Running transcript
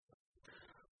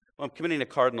Well, I'm committing a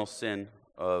cardinal sin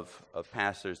of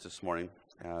pastors this morning,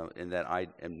 in that I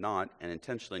am not, and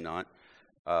intentionally not,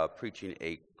 preaching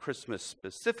a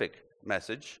Christmas-specific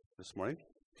message this morning.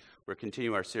 We're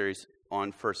continuing our series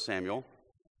on 1 Samuel,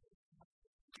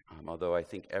 although I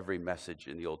think every message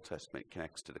in the Old Testament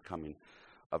connects to the coming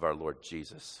of our Lord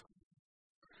Jesus.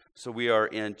 So we are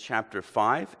in chapter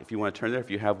 5. If you want to turn there,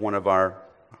 if you have one of our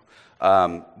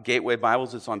Gateway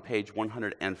Bibles, it's on page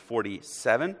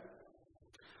 147.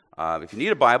 If you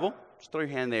need a Bible, just throw your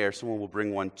hand there. Someone will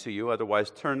bring one to you.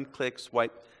 Otherwise, turn, click,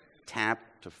 swipe, tap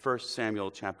to 1 Samuel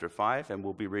chapter 5, and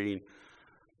we'll be reading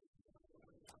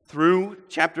through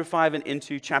chapter 5 and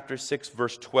into chapter 6,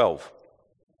 verse 12.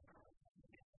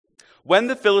 When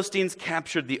the Philistines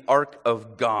captured the ark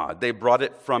of God, they brought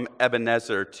it from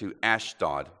Ebenezer to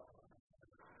Ashdod.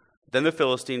 Then the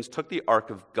Philistines took the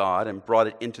ark of God and brought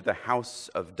it into the house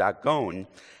of Dagon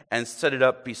and set it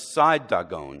up beside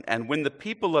Dagon. And when the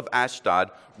people of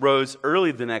Ashdod rose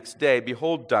early the next day,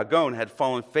 behold, Dagon had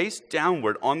fallen face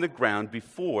downward on the ground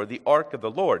before the ark of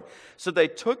the Lord. So they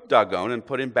took Dagon and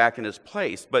put him back in his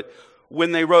place. But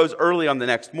when they rose early on the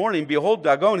next morning, behold,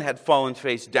 Dagon had fallen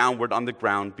face downward on the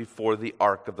ground before the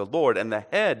ark of the Lord. And the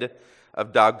head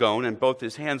of Dagon and both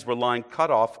his hands were lying cut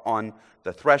off on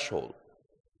the threshold.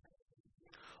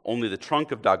 Only the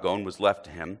trunk of Dagon was left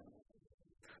to him.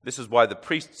 This is why the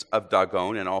priests of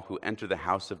Dagon and all who enter the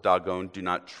house of Dagon do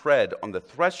not tread on the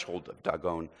threshold of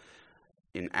Dagon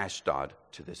in Ashdod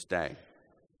to this day.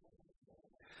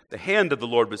 The hand of the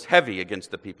Lord was heavy against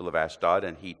the people of Ashdod,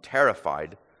 and he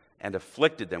terrified and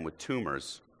afflicted them with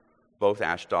tumors, both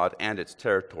Ashdod and its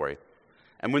territory.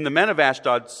 And when the men of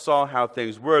Ashdod saw how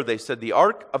things were, they said, "The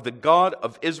ark of the God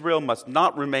of Israel must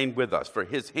not remain with us, for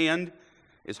his hand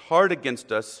is hard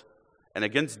against us and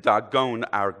against Dagon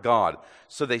our God."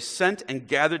 So they sent and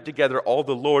gathered together all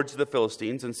the lords of the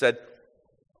Philistines and said,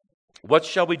 "What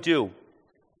shall we do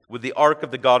with the ark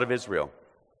of the God of Israel?"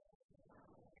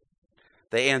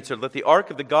 They answered, "Let the ark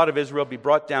of the God of Israel be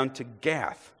brought down to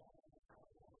Gath."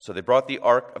 So they brought the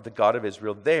ark of the God of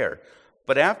Israel there.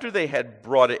 But after they had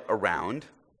brought it around,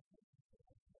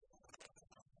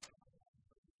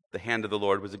 the hand of the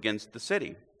Lord was against the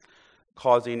city,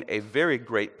 causing a very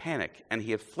great panic, and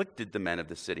he afflicted the men of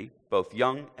the city, both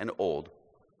young and old,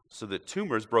 so that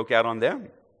tumors broke out on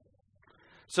them.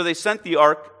 So they sent the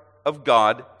ark of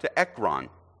God to Ekron.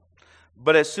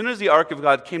 But as soon as the ark of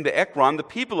God came to Ekron, the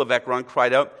people of Ekron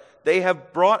cried out, "They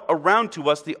have brought around to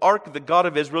us the ark of the God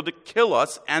of Israel to kill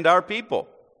us and our people."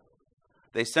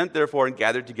 They sent therefore and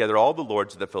gathered together all the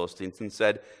lords of the Philistines and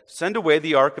said, "Send away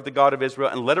the ark of the God of Israel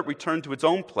and let it return to its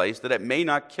own place, that it may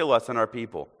not kill us and our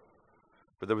people."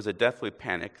 For there was a deathly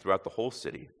panic throughout the whole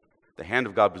city. The hand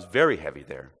of God was very heavy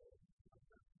there.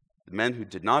 The men who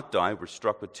did not die were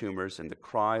struck with tumors, and the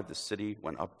cry of the city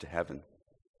went up to heaven.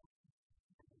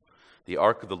 The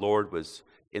ark of the Lord was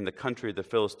in the country of the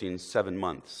Philistines 7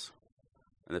 months.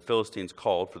 And the Philistines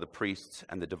called for the priests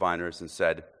and the diviners and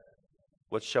said,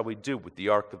 "What shall we do with the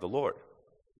ark of the Lord?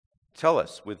 Tell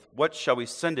us, with what shall we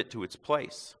send it to its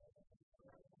place?"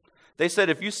 They said,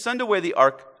 "If you send away the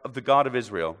ark of the God of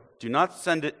Israel, do not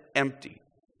send it empty,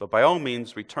 but by all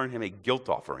means return him a guilt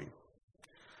offering.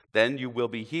 Then you will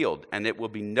be healed, and it will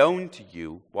be known to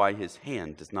you why his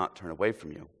hand does not turn away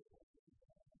from you."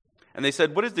 And they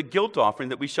said, "What is the guilt offering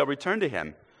that we shall return to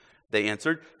him?" They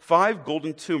answered, 5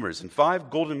 golden tumors and 5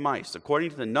 golden mice,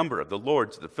 according to the number of the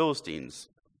lords of the Philistines.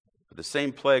 For the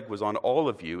same plague was on all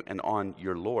of you and on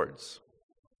your lords.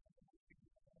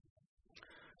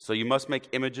 So you must make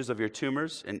images of your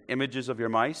tumors and images of your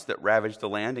mice that ravage the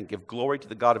land, and give glory to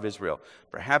the God of Israel.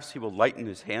 Perhaps he will lighten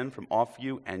his hand from off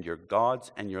you and your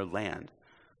gods and your land.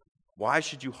 Why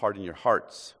should you harden your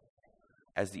hearts,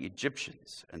 as the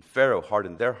Egyptians and Pharaoh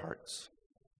hardened their hearts?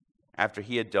 After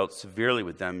he had dealt severely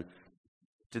with them,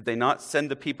 did they not send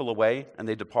the people away, and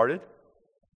they departed?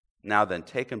 Now then,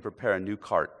 take and prepare a new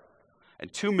cart,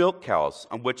 and 2 milk cows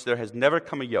on which there has never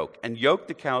come a yoke, and yoke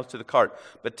the cows to the cart,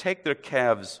 but take their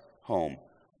calves home,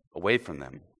 away from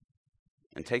them.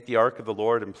 And take the ark of the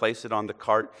Lord and place it on the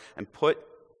cart, and put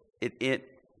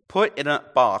in a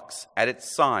box at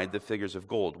its side the figures of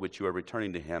gold, which you are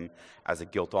returning to him as a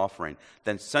guilt offering.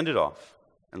 Then send it off,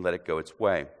 and let it go its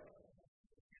way.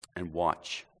 And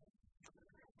watch.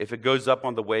 If it goes up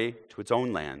on the way to its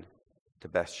own land, to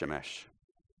Beth Shemesh,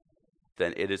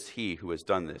 then it is he who has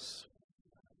done this.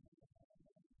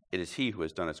 It is he who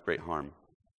has done us great harm.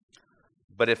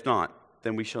 But if not,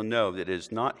 then we shall know that it is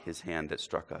not his hand that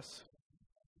struck us.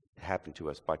 It happened to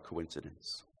us by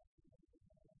coincidence.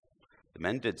 The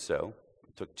men did so,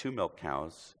 took 2 milk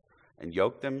cows, and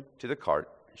yoked them to the cart,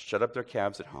 and shut up their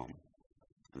calves at home.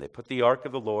 And they put the ark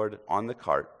of the Lord on the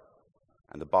cart,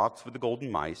 and the box with the golden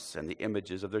mice and the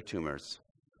images of their tumors.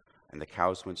 And the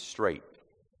cows went straight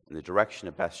in the direction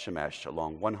of Beth Shemesh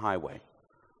along one highway,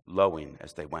 lowing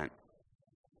as they went.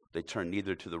 They turned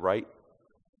neither to the right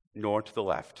nor to the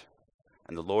left,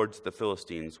 and the lords of the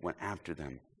Philistines went after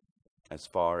them as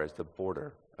far as the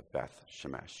border of Beth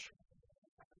Shemesh.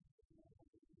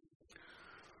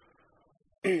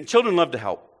 Children love to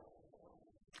help.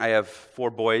 I have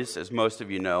 4 boys, as most of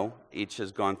you know. Each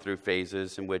has gone through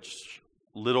phases in which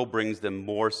little brings them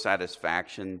more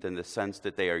satisfaction than the sense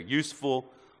that they are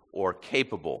useful or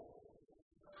capable.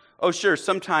 Oh, sure,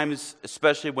 sometimes,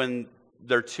 especially when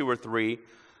they're 2 or 3,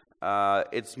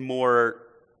 it's more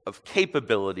of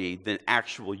capability than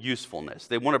actual usefulness.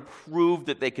 They want to prove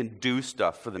that they can do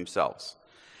stuff for themselves.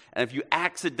 And if you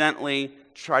accidentally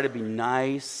try to be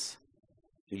nice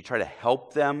and you try to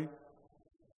help them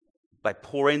by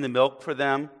pouring the milk for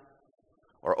them,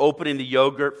 or opening the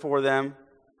yogurt for them,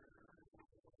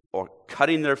 or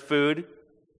cutting their food,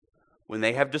 when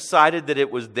they have decided that it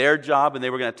was their job and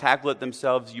they were going to tackle it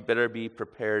themselves, you better be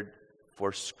prepared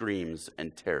for screams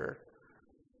and terror.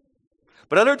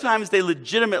 But other times they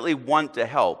legitimately want to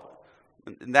help.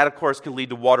 And that, of course, can lead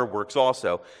to waterworks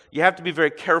also. You have to be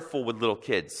very careful with little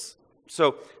kids.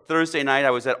 So Thursday night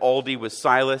I was at Aldi with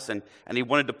Silas, and he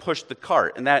wanted to push the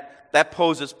cart. And that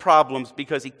poses problems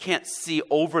because he can't see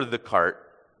over the cart.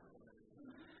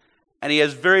 And he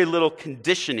has very little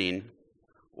conditioning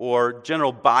or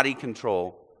general body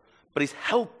control. But he's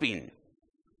helping.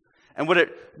 And what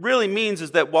it really means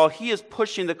is that while he is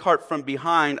pushing the cart from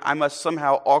behind, I must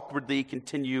somehow awkwardly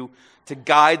continue to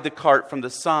guide the cart from the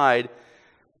side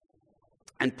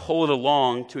and pull it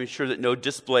along to ensure that no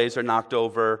displays are knocked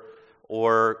over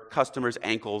or customers'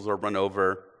 ankles are run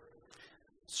over.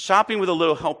 Shopping with a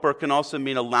little helper can also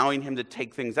mean allowing him to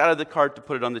take things out of the cart to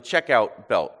put it on the checkout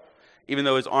belt, even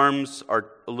though his arms are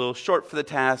a little short for the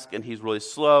task and he's really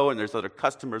slow and there's other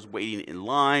customers waiting in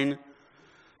line.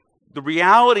 The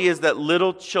reality is that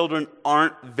little children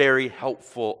aren't very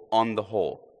helpful on the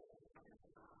whole.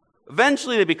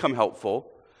 Eventually they become helpful,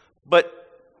 but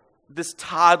this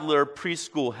toddler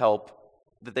preschool help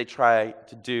that they try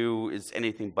to do is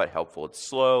anything but helpful. It's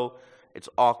slow, it's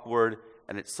awkward,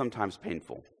 and it's sometimes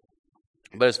painful.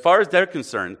 But as far as they're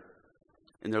concerned,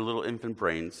 in their little infant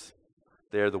brains,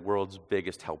 they're the world's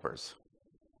biggest helpers.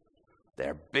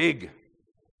 They're big.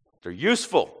 They're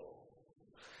useful.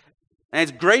 And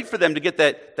it's great for them to get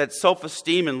that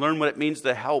self-esteem and learn what it means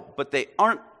to help, but they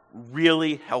aren't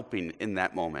really helping in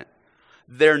that moment.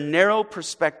 Their narrow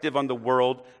perspective on the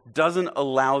world doesn't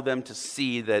allow them to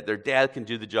see that their dad can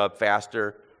do the job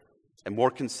faster and more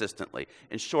consistently.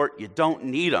 In short, you don't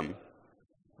need them.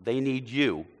 They need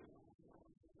you.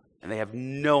 And they have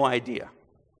no idea.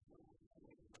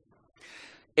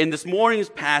 In this morning's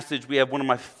passage, we have one of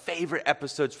my favorite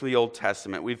episodes from the Old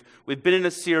Testament. We've been in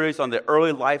a series on the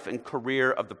early life and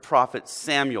career of the prophet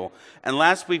Samuel. And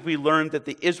last week we learned that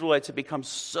the Israelites had become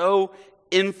so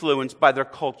influenced by their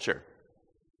culture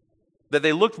that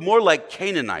they looked more like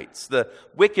Canaanites, the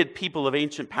wicked people of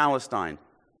ancient Palestine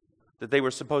that they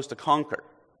were supposed to conquer.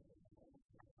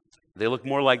 They looked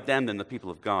more like them than the people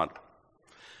of God.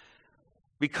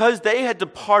 Because they had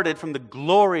departed from the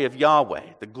glory of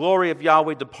Yahweh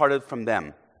departed from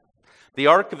them. The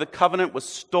Ark of the Covenant was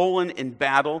stolen in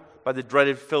battle by the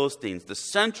dreaded Philistines. The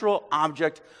central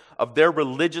object of their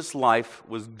religious life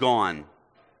was gone.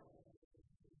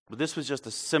 But this was just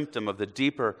a symptom of the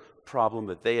deeper problem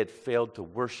that they had failed to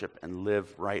worship and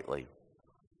live rightly.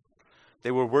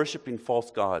 They were worshiping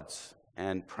false gods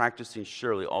and practicing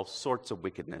surely all sorts of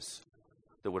wickedness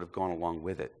that would have gone along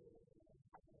with it.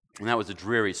 And that was a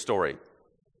dreary story.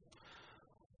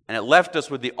 And it left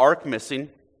us with the ark missing,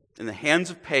 in the hands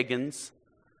of pagans,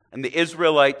 and the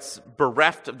Israelites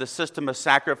bereft of the system of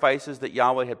sacrifices that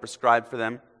Yahweh had prescribed for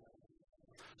them.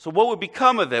 So what would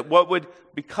become of it? What would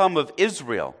become of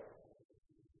Israel?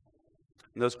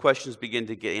 And those questions begin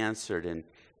to get answered in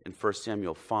 1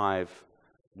 Samuel 5,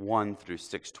 1 through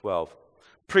 6:12.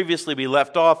 Previously, we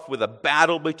left off with a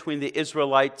battle between the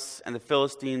Israelites and the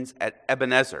Philistines at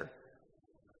Ebenezer,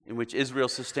 in which Israel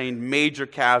sustained major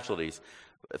casualties,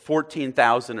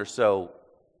 14,000 or so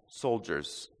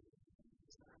soldiers.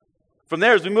 From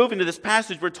there, as we move into this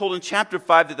passage, we're told in chapter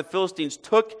 5 that the Philistines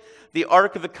took the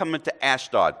Ark of the Covenant to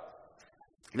Ashdod.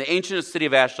 The ancient city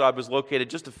of Ashdod was located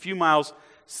just a few miles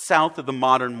south of the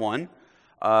modern one,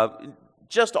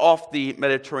 just off the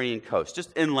Mediterranean coast, just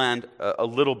inland a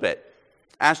little bit.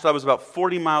 Ashdod was about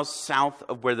 40 miles south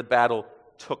of where the battle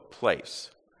took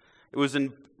place. It was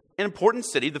an important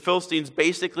city. The Philistines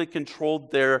basically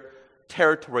controlled their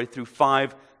territory through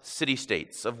 5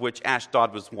 city-states, of which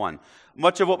Ashdod was one.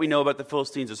 Much of what we know about the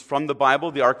Philistines is from the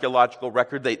Bible, the archaeological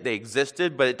record. They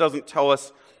existed, but it doesn't tell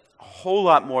us a whole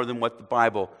lot more than what the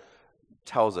Bible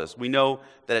tells us. We know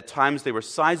that at times they were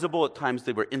sizable, at times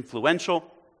they were influential,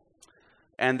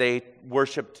 and they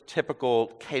worshipped typical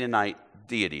Canaanite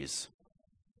deities.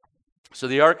 So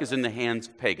the ark is in the hands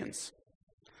of pagans.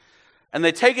 And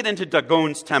they take it into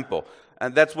Dagon's temple.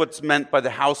 And that's what's meant by the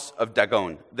house of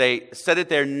Dagon. They set it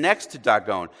there next to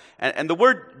Dagon. And the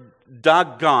word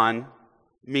Dagon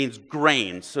means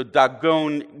grain. So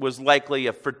Dagon was likely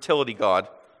a fertility god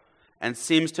and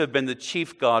seems to have been the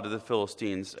chief god of the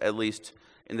Philistines, at least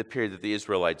in the period that the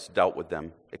Israelites dealt with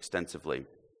them extensively. And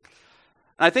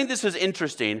I think this is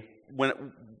interesting when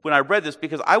I read this,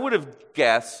 because I would have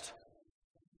guessed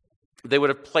they would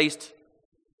have placed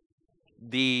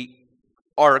the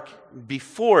ark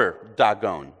before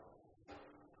Dagon,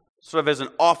 sort of as an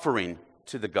offering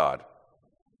to the god.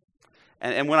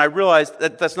 And when I realized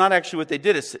that that's not actually what they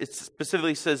did, it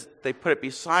specifically says they put it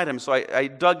beside him. So I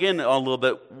dug in a little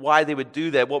bit why they would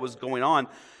do that, what was going on.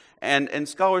 And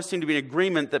scholars seem to be in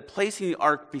agreement that placing the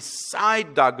ark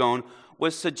beside Dagon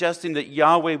was suggesting that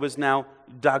Yahweh was now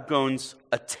Dagon's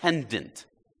attendant.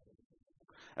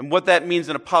 And what that means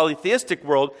in a polytheistic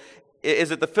world is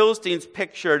that the Philistines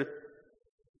pictured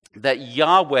that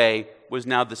Yahweh was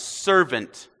now the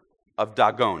servant of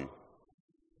Dagon.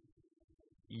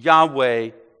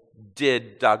 Yahweh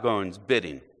did Dagon's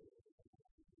bidding.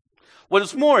 What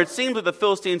is more, it seems that the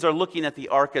Philistines are looking at the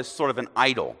ark as sort of an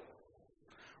idol.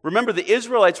 Remember, the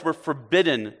Israelites were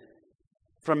forbidden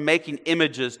from making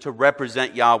images to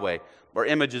represent Yahweh, or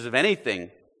images of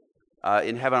anything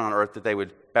in heaven and on earth that they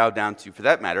would bow down to, for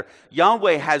that matter.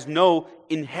 Yahweh has no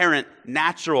inherent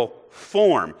natural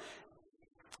form.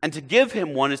 And to give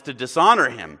him one is to dishonor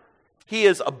him. He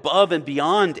is above and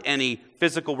beyond any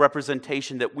physical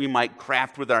representation that we might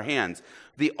craft with our hands.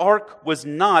 The ark was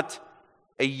not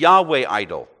a Yahweh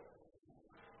idol.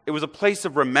 It was a place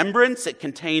of remembrance. It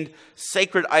contained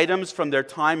sacred items from their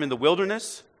time in the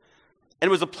wilderness. And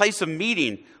it was a place of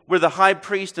meeting where the high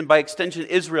priest, and by extension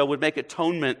Israel, would make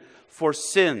atonement for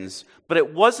sins. But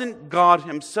it wasn't God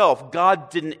himself. God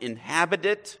didn't inhabit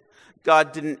it.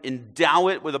 God didn't endow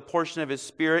it with a portion of his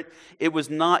spirit. It was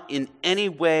not in any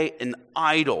way an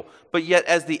idol. But yet,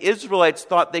 as the Israelites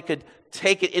thought they could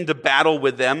take it into battle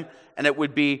with them, and it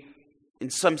would be, in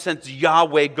some sense,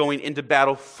 Yahweh going into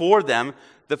battle for them,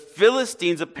 the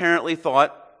Philistines apparently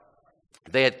thought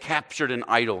they had captured an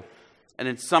idol. And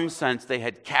in some sense, they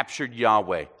had captured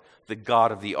Yahweh, the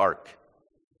God of the ark.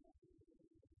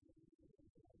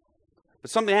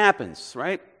 But something happens,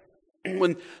 right?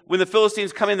 When the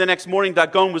Philistines come in the next morning,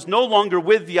 Dagon was no longer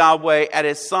with Yahweh at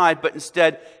his side, but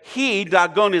instead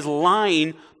Dagon is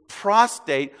lying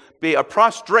prostrate,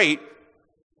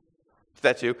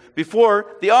 before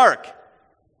the ark.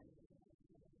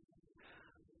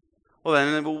 Well,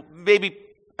 then maybe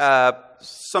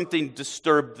something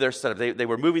disturbed their setup. They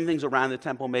were moving things around the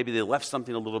temple. Maybe they left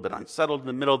something a little bit unsettled in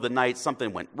the middle of the night.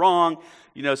 Something went wrong.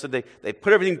 So they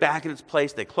put everything back in its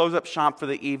place. They close up shop for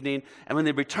the evening. And when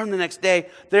they return the next day,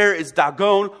 there is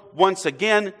Dagon once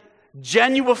again,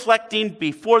 genuflecting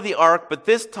before the ark. But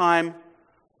this time,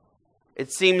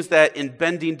 it seems that in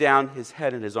bending down, his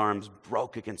head and his arms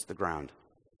broke against the ground.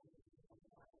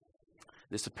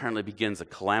 This apparently begins a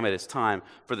calamitous time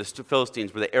for the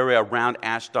Philistines, where the area around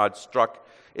Ashdod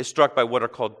is struck by what are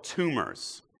called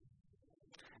tumors.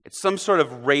 It's some sort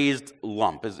of raised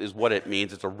lump is what it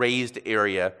means. It's a raised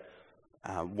area.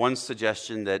 One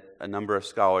suggestion that a number of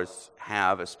scholars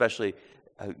have, especially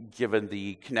given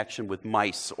the connection with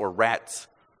mice or rats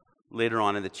later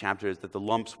on in the chapter, is that the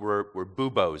lumps were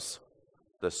buboes,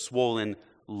 the swollen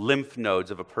lymph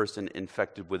nodes of a person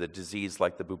infected with a disease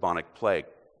like the bubonic plague.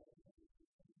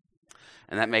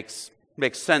 And that makes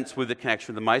sense with the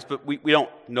connection with the mice, but we don't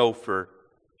know for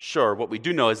sure. What we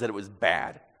do know is that it was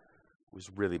bad. It was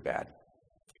really bad.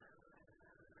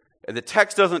 And the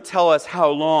text doesn't tell us how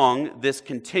long this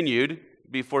continued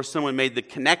before someone made the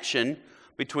connection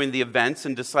between the events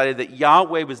and decided that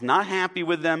Yahweh was not happy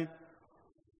with them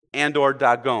and or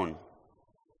Dagon.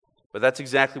 But that's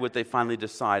exactly what they finally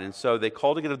decide. And so they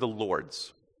call together the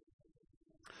lords.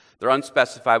 They're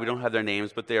unspecified, we don't have their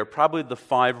names, but they are probably the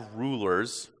 5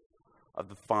 rulers of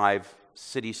the 5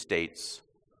 city-states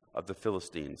of the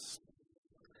Philistines.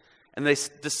 And they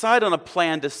decide on a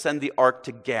plan to send the ark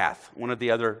to Gath, one of the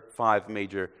other 5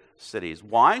 major cities.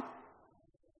 Why?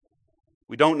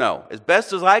 We don't know. As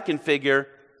best as I can figure,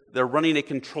 they're running a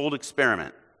controlled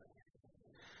experiment.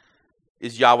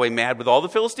 Is Yahweh mad with all the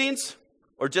Philistines?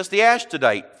 Or just the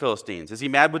Ashdodite Philistines? Is he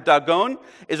mad with Dagon?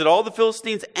 Is it all the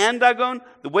Philistines and Dagon?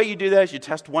 The way you do that is you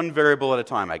test one variable at a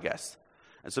time, I guess.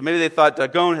 And so maybe they thought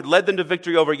Dagon had led them to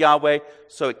victory over Yahweh,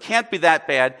 so it can't be that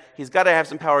bad. He's got to have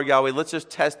some power, Yahweh. Let's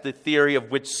just test the theory of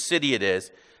which city it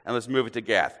is, and let's move it to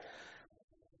Gath.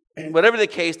 And whatever the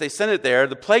case, they send it there.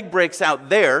 The plague breaks out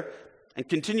there, and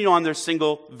continue on their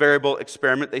single variable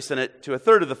experiment. They send it to a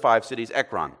third of the 5 cities,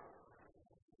 Ekron.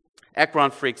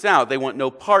 Ekron freaks out. They want no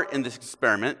part in this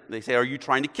experiment. They say, are you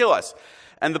trying to kill us?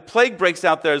 And the plague breaks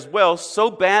out there as well,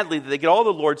 so badly that they get all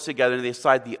the lords together and they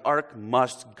decide the ark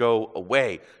must go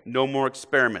away. No more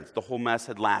experiments. The whole mess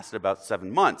had lasted about 7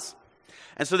 months.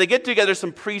 And so they get together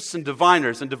some priests and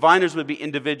diviners would be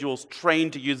individuals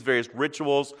trained to use various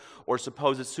rituals or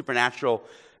supposed supernatural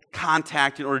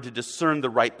contact in order to discern the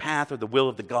right path or the will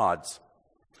of the gods.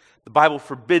 The Bible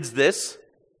forbids this,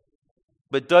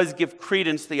 but does give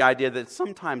credence to the idea that it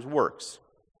sometimes works.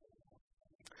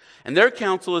 And their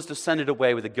counsel is to send it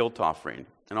away with a guilt offering,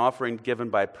 an offering given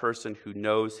by a person who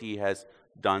knows he has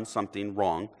done something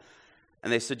wrong.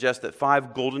 And they suggest that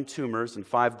 5 golden tumors and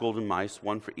 5 golden mice,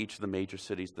 one for each of the major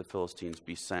cities of the Philistines,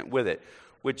 be sent with it.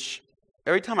 Which,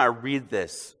 every time I read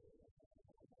this,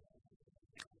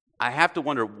 I have to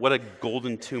wonder what a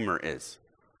golden tumor is.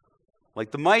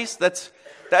 Like the mice, that's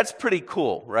pretty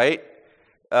cool, right?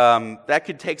 That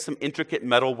could take some intricate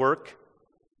metal work.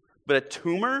 But a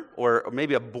tumor, or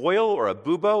maybe a boil, or a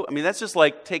bubo, I mean, that's just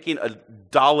like taking a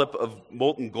dollop of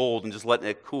molten gold and just letting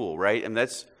it cool, right? And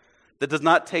that does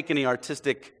not take any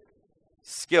artistic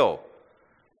skill.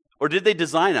 Or did they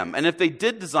design them? And if they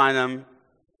did design them,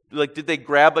 like, did they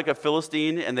grab like a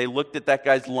Philistine and they looked at that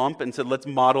guy's lump and said, let's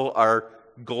model our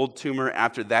gold tumor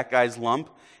after that guy's lump?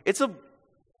 It's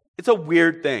a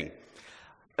weird thing.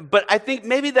 But I think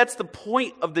maybe that's the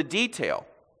point of the detail.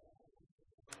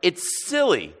 It's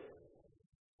silly.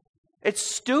 It's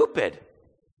stupid.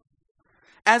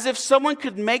 As if someone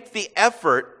could make the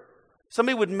effort,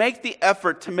 somebody would make the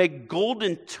effort to make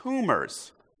golden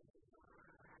tumors,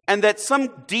 and that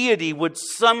some deity would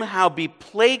somehow be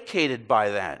placated by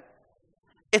that.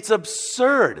 It's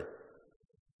absurd.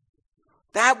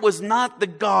 That was not the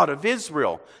God of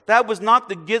Israel. That was not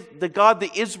the God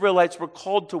the Israelites were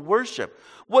called to worship.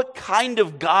 What kind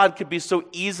of God could be so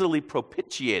easily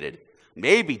propitiated?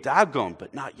 Maybe Dagon,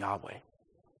 but not Yahweh.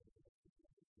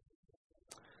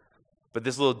 But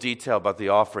this little detail about the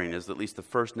offering is at least the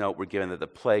first note we're given that the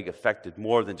plague affected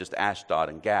more than just Ashdod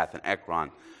and Gath and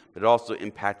Ekron, but it also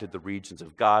impacted the regions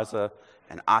of Gaza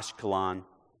and Ashkelon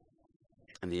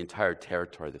and the entire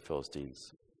territory of the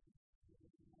Philistines.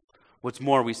 What's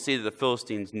more, we see that the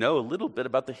Philistines know a little bit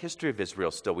about the history of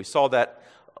Israel still. We saw that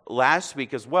last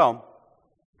week as well.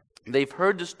 They've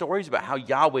heard the stories about how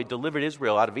Yahweh delivered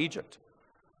Israel out of Egypt.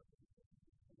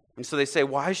 And so they say,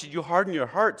 why should you harden your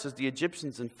hearts as the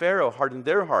Egyptians and Pharaoh hardened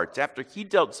their hearts? After he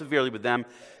dealt severely with them,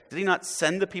 did he not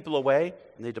send the people away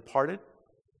and they departed?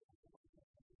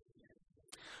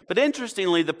 But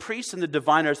interestingly, the priests and the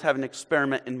diviners have an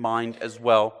experiment in mind as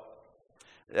well.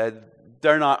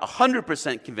 They're not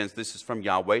 100% convinced this is from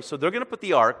Yahweh, so they're going to put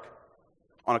the ark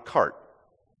on a cart.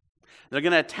 They're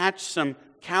going to attach some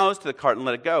cows to the cart and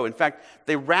let it go. In fact,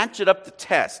 they ratchet up the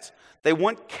test. They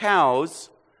want cows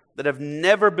that have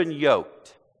never been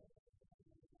yoked.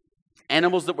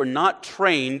 Animals that were not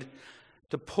trained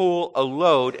to pull a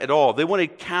load at all. They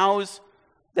wanted cows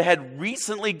that had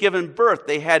recently given birth.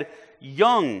 They had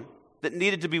young that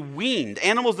needed to be weaned.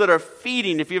 Animals that are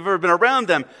feeding, if you've ever been around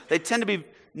them, they tend to be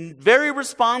very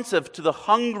responsive to the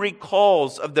hungry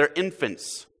calls of their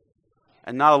infants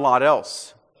and not a lot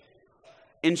else.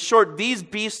 In short, these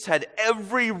beasts had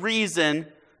every reason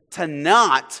to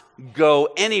not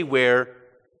go anywhere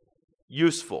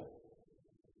useful.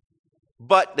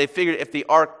 But they figured if the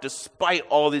ark, despite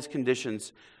all these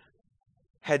conditions,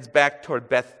 heads back toward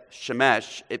Beth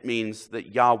Shemesh, it means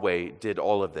that Yahweh did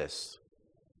all of this.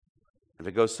 If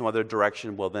it goes some other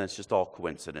direction, well, then it's just all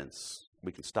coincidence.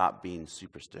 We can stop being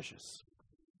superstitious.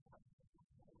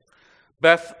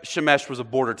 Beth Shemesh was a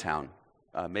border town,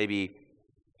 maybe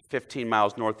 15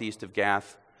 miles northeast of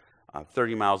Gath,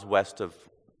 30 miles west of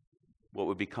what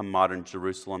would become modern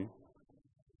Jerusalem.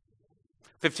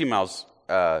 15 miles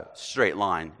straight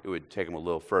line. It would take them a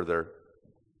little further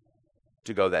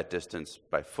to go that distance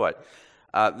by foot.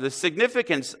 The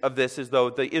significance of this is, though,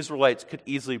 the Israelites could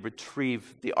easily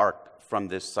retrieve the ark from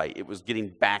this site. It was getting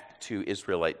back to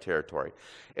Israelite territory.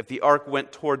 If the ark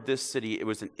went toward this city, it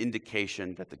was an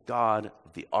indication that the God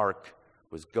of the ark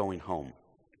was going home.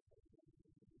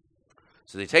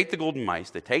 So they take the golden mice,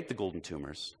 they take the golden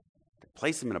tumors, they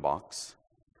place them in a box,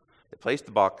 they place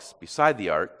the box beside the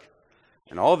ark,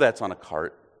 and all of that's on a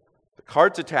cart. The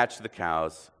cart's attached to the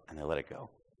cows, and they let it go.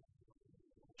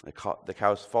 The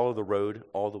cows follow the road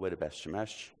all the way to Beth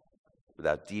Shemesh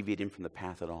without deviating from the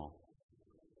path at all.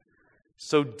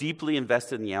 So deeply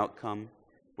invested in the outcome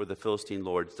were the Philistine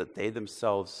lords that they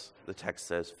themselves, the text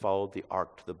says, followed the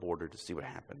ark to the border to see what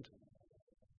happened.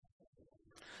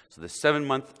 So the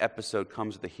 7-month episode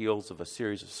comes at the heels of a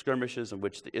series of skirmishes in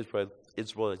which the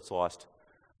Israelites lost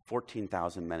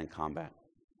 14,000 men in combat.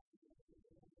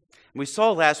 And we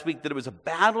saw last week that it was a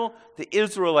battle the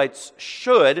Israelites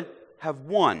should have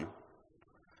won.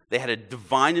 They had a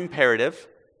divine imperative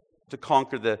to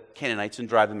conquer the Canaanites and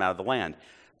drive them out of the land.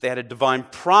 They had a divine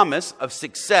promise of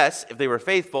success if they were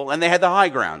faithful, and they had the high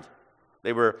ground.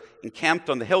 They were encamped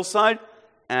on the hillside,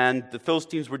 and the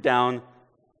Philistines were down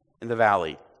in the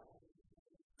valley.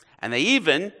 And they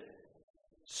even,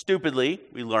 stupidly,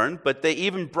 we learned, but they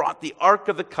even brought the Ark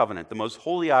of the Covenant, the most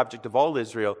holy object of all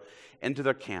Israel, into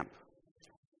their camp.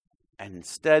 And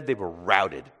instead, they were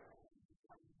routed.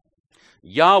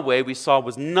 Yahweh, we saw,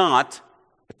 was not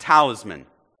a talisman,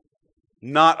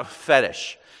 not a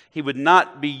fetish. He would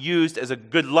not be used as a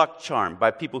good luck charm by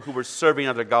people who were serving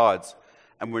other gods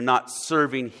and were not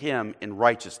serving him in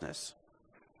righteousness.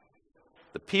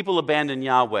 The people abandoned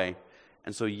Yahweh,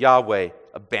 and so Yahweh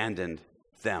abandoned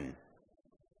them.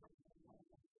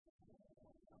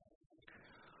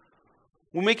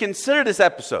 When we consider this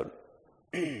episode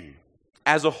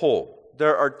as a whole,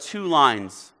 there are 2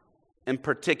 lines in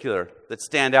particular that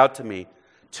stand out to me.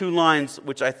 2 lines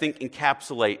which I think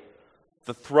encapsulate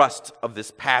the thrust of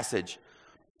this passage.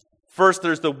 First,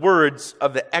 there's the words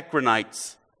of the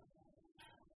Ekronites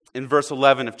in verse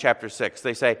 11 of chapter 6.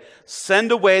 They say,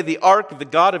 "Send away the ark of the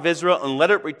God of Israel and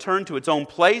let it return to its own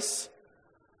place,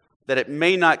 that it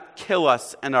may not kill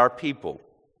us and our people."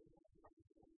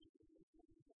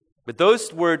 But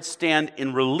those words stand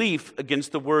in relief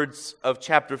against the words of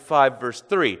chapter 5, verse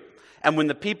 3. "And when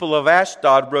the people of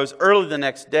Ashdod rose early the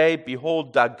next day,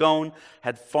 behold, Dagon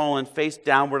had fallen face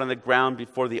downward on the ground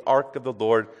before the ark of the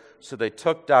Lord. So they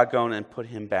took Dagon and put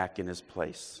him back in his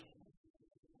place."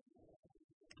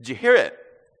 Did you hear it?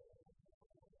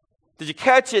 Did you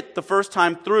catch it the first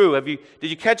time through? Did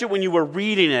you catch it when you were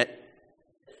reading it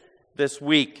this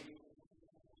week?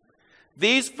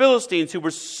 These Philistines who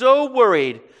were so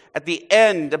worried at the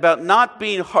end about not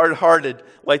being hard-hearted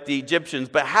like the Egyptians,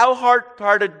 but how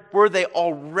hard-hearted were they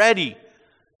already?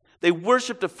 They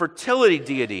worshipped a fertility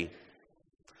deity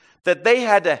that they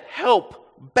had to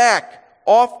help back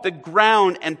off the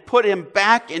ground and put him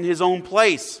back in his own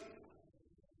place.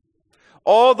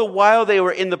 All the while they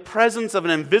were in the presence of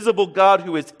an invisible God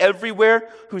who is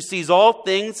everywhere, who sees all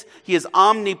things. He is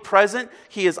omnipresent,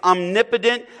 he is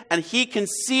omnipotent, and he can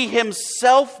see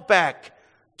himself back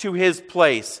to his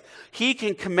place. He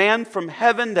can command from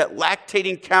heaven that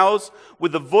lactating cows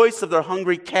with the voice of their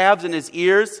hungry calves in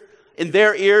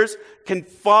their ears, can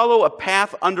follow a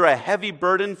path under a heavy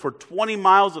burden for 20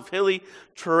 miles of hilly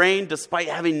terrain despite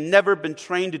having never been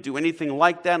trained to do anything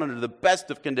like that under the best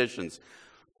of conditions.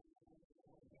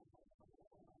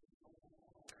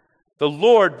 The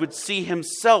Lord would see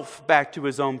himself back to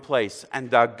his own place, and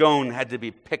Dagon had to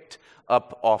be picked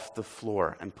up off the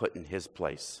floor and put in his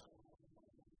place.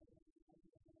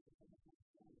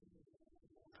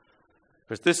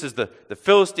 Because this is the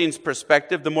Philistines'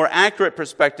 perspective. The more accurate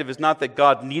perspective is not that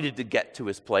God needed to get to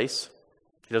his place.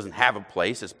 He doesn't have a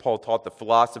place, as Paul taught the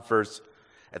philosophers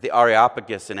at the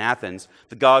Areopagus in Athens.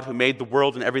 The God who made the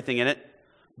world and everything in it,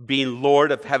 being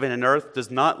Lord of heaven and earth, does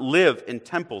not live in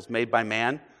temples made by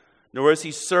man, nor is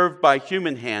he served by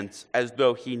human hands as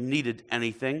though he needed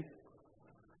anything,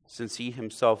 since he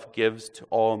himself gives to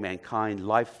all mankind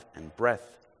life and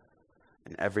breath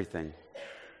and everything.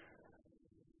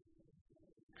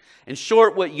 In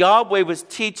short, what Yahweh was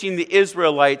teaching the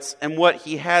Israelites and what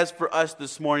he has for us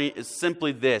this morning is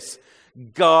simply this: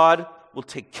 God will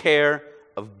take care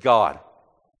of God.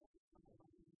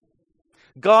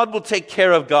 God will take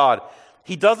care of God.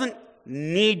 He doesn't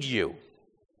need you.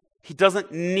 He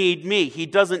doesn't need me. He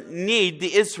doesn't need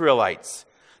the Israelites.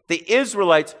 The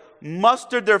Israelites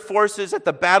mustered their forces at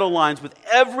the battle lines with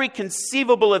every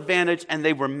conceivable advantage, and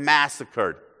they were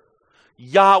massacred.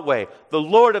 Yahweh, the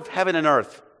Lord of heaven and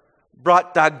earth,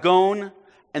 brought Dagon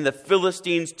and the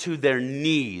Philistines to their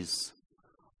knees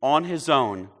on his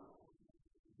own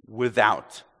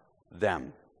without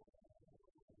them.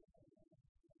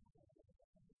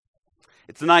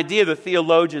 It's an idea the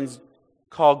theologians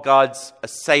call God's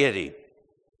aseity.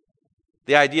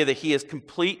 The idea that he is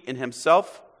complete in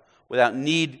himself without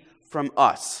need from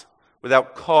us,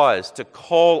 without cause to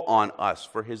call on us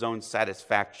for his own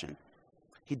satisfaction.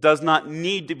 He does not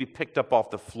need to be picked up off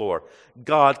the floor.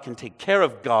 God can take care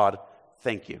of God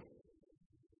thank you.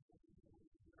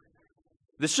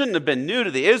 This shouldn't have been new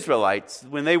to the Israelites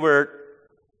when they were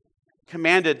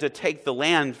commanded to take the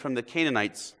land from the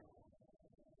Canaanites.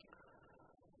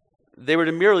 They were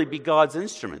to merely be God's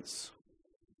instruments.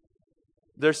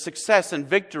 Their success and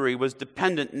victory was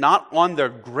dependent not on their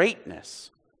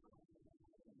greatness,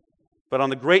 but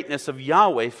on the greatness of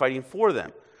Yahweh fighting for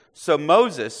them. So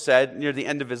Moses said near the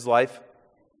end of his life,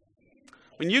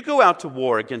 when you go out to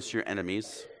war against your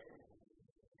enemies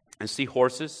and see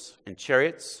horses and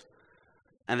chariots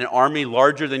and an army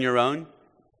larger than your own,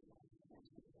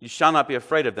 you shall not be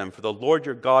afraid of them, for the Lord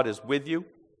your God is with you,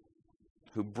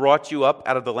 who brought you up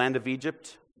out of the land of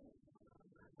Egypt.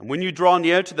 And when you draw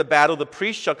near to the battle, the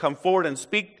priest shall come forward and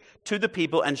speak to the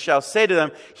people and shall say to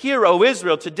them, Hear, O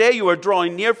Israel, today you are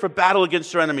drawing near for battle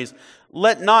against your enemies.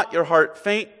 Let not your heart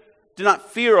faint. Do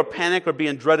not fear or panic or be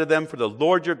in dread of them, for the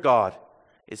Lord your God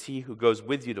is he who goes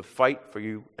with you to fight for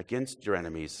you against your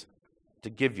enemies, to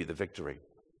give you the victory.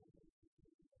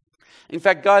 In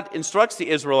fact, God instructs the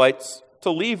Israelites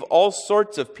to leave all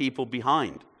sorts of people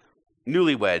behind,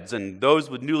 newlyweds and those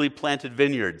with newly planted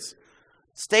vineyards.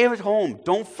 Stay at home,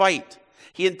 don't fight.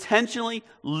 He intentionally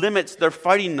limits their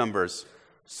fighting numbers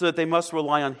so that they must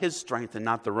rely on his strength and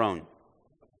not their own.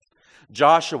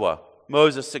 Joshua,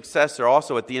 Moses' successor,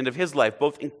 also at the end of his life,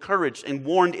 both encouraged and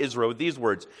warned Israel with these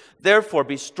words, Therefore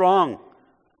be strong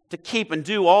to keep and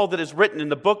do all that is written in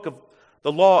the book of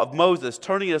the law of Moses,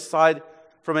 turning aside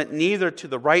from it neither to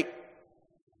the right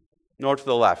nor to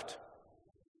the left,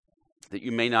 that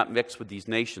you may not mix with these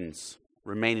nations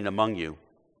remaining among you,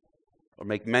 or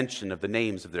make mention of the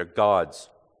names of their gods,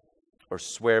 or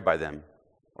swear by them,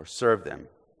 or serve them,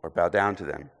 or bow down to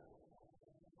them.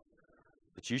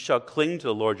 But you shall cling to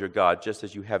the Lord your God, just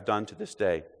as you have done to this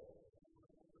day.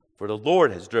 For the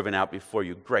Lord has driven out before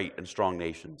you great and strong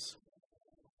nations.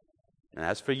 And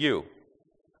as for you,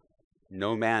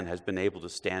 no man has been able to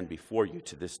stand before you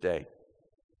to this day.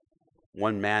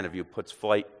 One man of you puts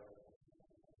flight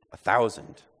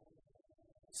 1,000,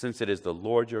 since it is the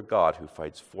Lord your God who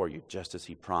fights for you, just as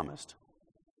he promised.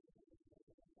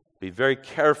 Be very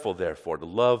careful, therefore, to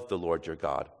love the Lord your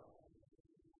God.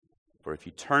 For if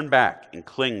you turn back and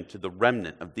cling to the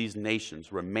remnant of these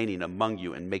nations remaining among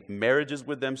you and make marriages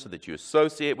with them so that you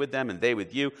associate with them and they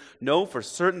with you, know for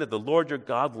certain that the Lord your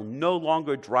God will no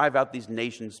longer drive out these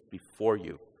nations before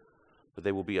you, but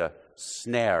they will be a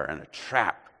snare and a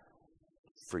trap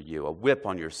for you, a whip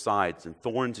on your sides and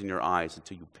thorns in your eyes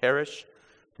until you perish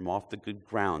from off the good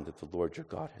ground that the Lord your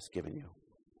God has given you.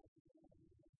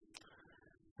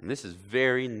 And this is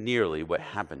very nearly what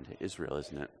happened to Israel,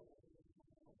 isn't it?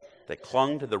 They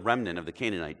clung to the remnant of the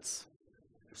Canaanites,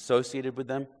 associated with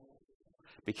them,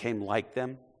 became like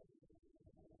them,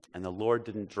 and the Lord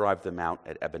didn't drive them out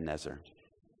at Ebenezer.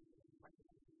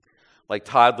 Like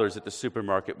toddlers at the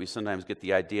supermarket, we sometimes get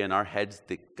the idea in our heads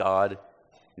that God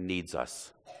needs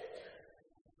us.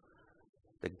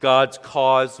 That God's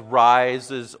cause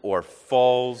rises or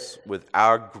falls with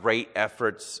our great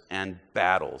efforts and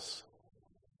battles.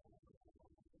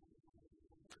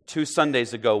 2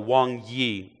 Sundays ago, Wang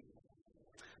Yi,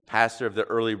 pastor of the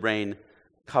Early Rain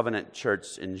Covenant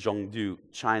Church in Zhongdu,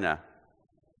 China,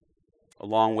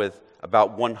 along with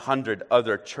about 100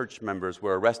 other church members,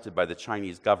 were arrested by the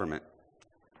Chinese government.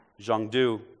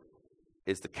 Zhongdu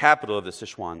is the capital of the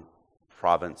Sichuan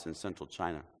province in central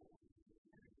China.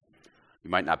 You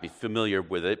might not be familiar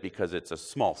with it because it's a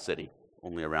small city,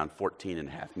 only around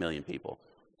 14.5 million people.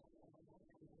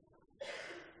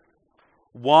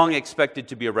 Wang expected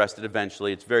to be arrested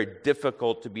eventually. It's very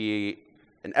difficult to be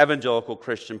an evangelical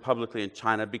Christian publicly in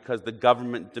China because the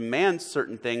government demands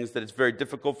certain things that it's very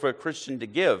difficult for a Christian to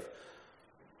give.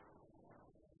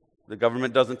 The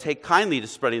government doesn't take kindly to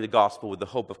spreading the gospel with the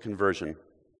hope of conversion.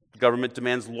 The government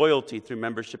demands loyalty through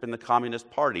membership in the Communist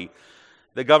Party.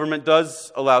 The government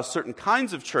does allow certain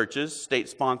kinds of churches,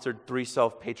 state-sponsored,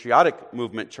 three-self-patriotic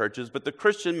movement churches, but the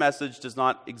Christian message does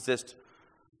not exist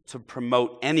to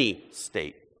promote any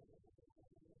state.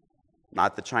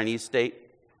 Not the Chinese state,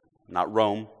 not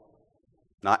Rome,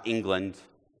 not England,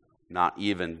 not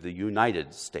even the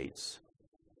United States.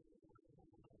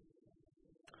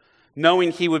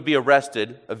 Knowing he would be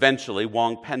arrested, eventually,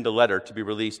 Wang penned a letter to be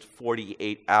released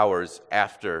 48 hours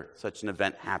after such an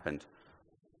event happened.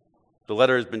 The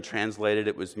letter has been translated.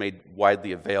 It was made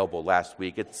widely available last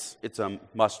week. It's a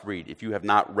must-read. If you have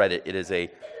not read it, it is a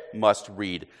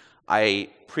must-read. I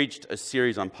preached a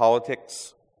series on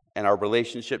politics and our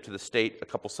relationship to the state a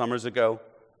couple summers ago,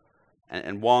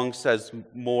 and Wang says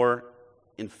more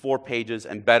in 4 pages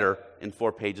and better in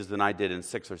 4 pages than I did in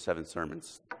 6 or 7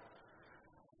 sermons.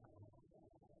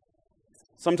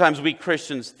 Sometimes we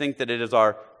Christians think that it is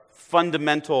our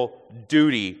fundamental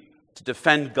duty to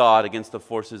defend God against the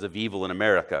forces of evil in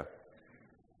America.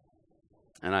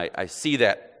 And I see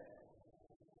that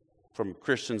from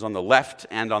Christians on the left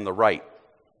and on the right.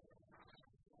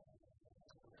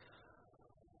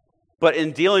 But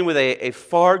in dealing with a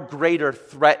far greater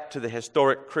threat to the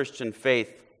historic Christian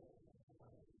faith,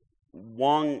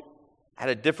 Wang had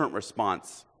a different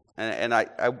response. And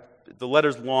the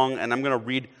letter's long, and I'm going to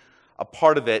read a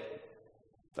part of it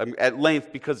at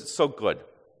length because it's so good.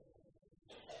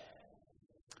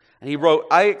 And he wrote,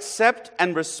 "I accept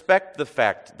and respect the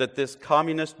fact that this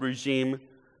communist regime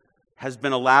has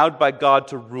been allowed by God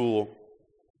to rule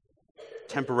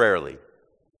temporarily.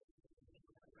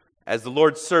 As the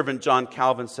Lord's servant John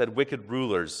Calvin said, wicked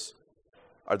rulers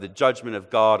are the judgment of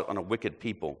God on a wicked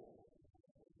people.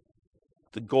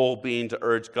 The goal being to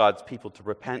urge God's people to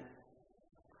repent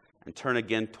and turn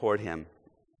again toward Him.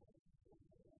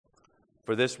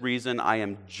 For this reason, I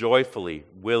am joyfully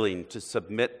willing to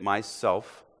submit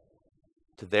myself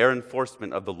to their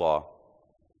enforcement of the law,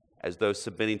 as though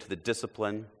submitting to the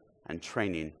discipline and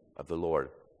training of the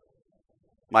Lord.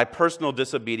 My personal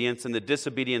disobedience and the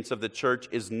disobedience of the church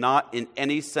is not in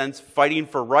any sense fighting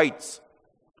for rights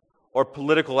or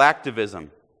political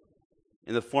activism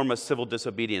in the form of civil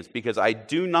disobedience, because I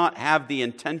do not have the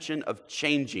intention of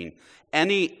changing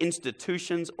any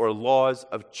institutions or laws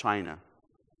of China.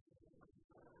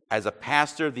 As a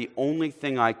pastor, the only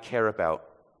thing I care about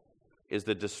is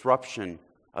the disruption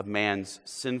of man's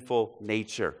sinful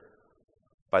nature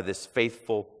by this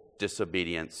faithful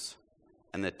disobedience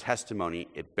and the testimony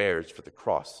it bears for the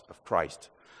cross of Christ.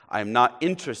 I am not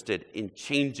interested in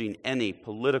changing any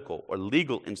political or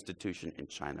legal institution in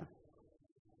China.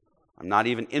 I'm not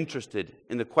even interested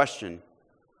in the question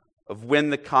of when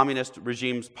the communist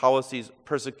regime's policies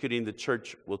persecuting the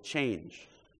church will change.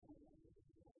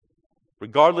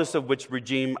 Regardless of which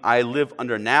regime I live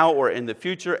under now or in the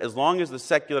future, as long as the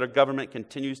secular government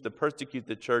continues to persecute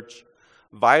the church,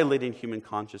 violating human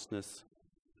consciences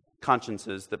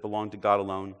that belong to God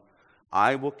alone,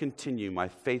 I will continue my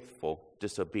faithful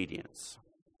disobedience.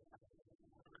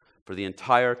 For the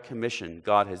entire commission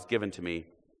God has given to me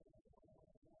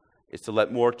is to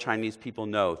let more Chinese people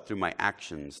know through my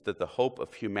actions that the hope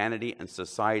of humanity and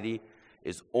society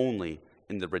is only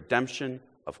in the redemption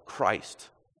of Christ,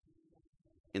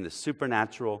 in the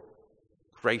supernatural,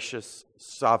 gracious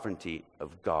sovereignty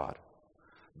of God.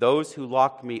 Those who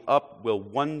lock me up will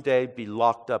one day be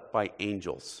locked up by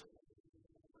angels.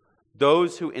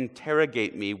 Those who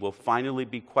interrogate me will finally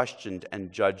be questioned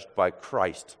and judged by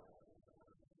Christ.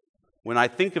 When I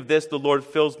think of this, the Lord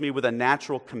fills me with a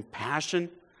natural compassion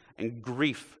and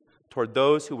grief toward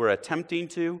those who were attempting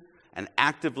to and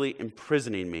actively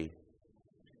imprisoning me.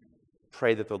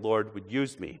 Pray that the Lord would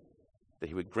use me, that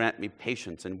He would grant me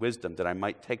patience and wisdom that I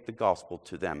might take the gospel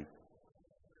to them.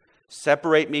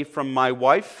 Separate me from my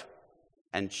wife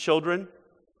and children,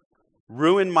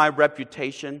 ruin my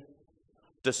reputation,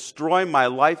 destroy my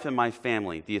life and my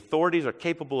family. The authorities are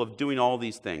capable of doing all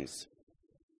these things.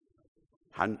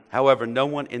 However, no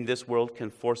one in this world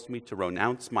can force me to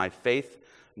renounce my faith.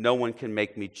 No one can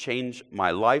make me change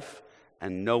my life,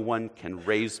 and no one can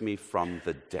raise me from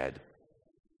the dead."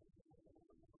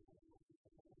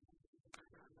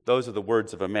 Those are the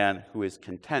words of a man who is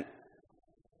content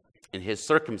in his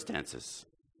circumstances,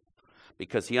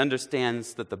 because he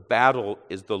understands that the battle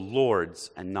is the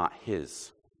Lord's and not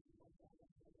his.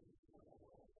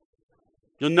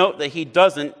 You'll note that he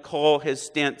doesn't call his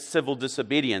stance civil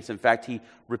disobedience. In fact, he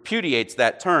repudiates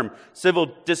that term.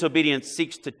 Civil disobedience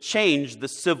seeks to change the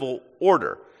civil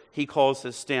order. He calls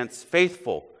his stance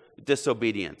faithful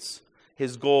disobedience.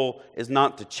 His goal is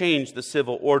not to change the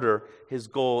civil order. His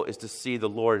goal is to see the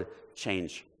Lord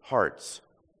change hearts.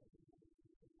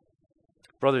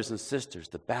 Brothers and sisters,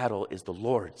 the battle is the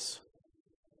Lord's.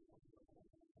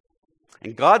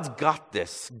 And God's got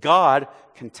this. God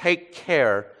can take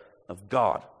care of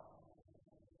God.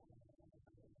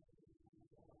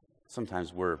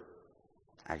 Sometimes we're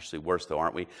actually worse, though,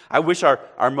 aren't we? I wish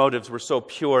our motives were so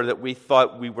pure that we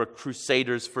thought we were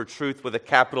crusaders for truth with a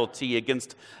capital T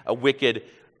against a wicked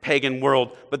pagan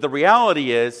world. But the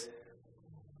reality is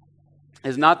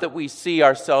not that we see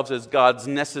ourselves as God's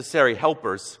necessary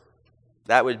helpers.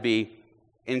 That would be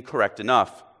incorrect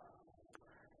enough.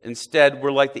 Instead,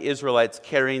 we're like the Israelites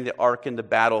carrying the ark into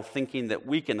battle, thinking that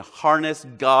we can harness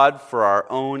God for our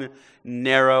own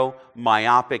narrow,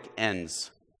 myopic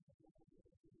ends.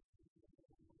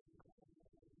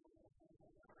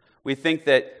 We think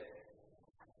that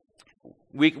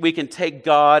we can take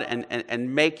God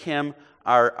and make Him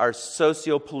our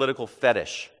socio-political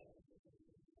fetish.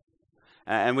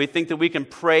 And we think that we can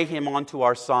pray him onto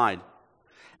our side.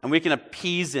 And we can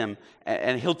appease him,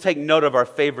 and he'll take note of our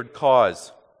favored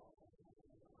cause.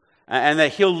 And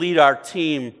that he'll lead our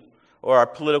team or our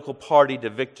political party to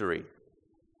victory.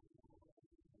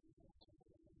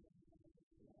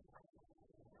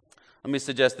 Let me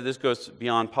suggest that this goes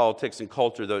beyond politics and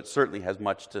culture, though it certainly has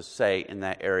much to say in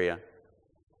that area.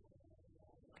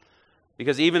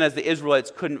 Because even as the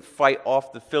Israelites couldn't fight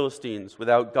off the Philistines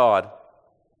without God,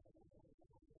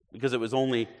 because it was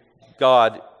only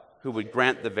God who would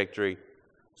grant the victory,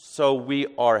 so we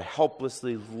are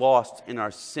helplessly lost in our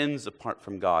sins apart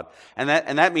from God. And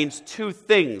that means two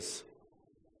things,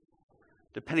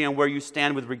 depending on where you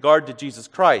stand with regard to Jesus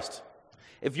Christ.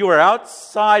 If you are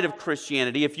outside of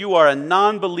Christianity, if you are a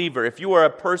non-believer, if you are a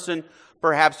person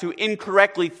perhaps who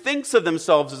incorrectly thinks of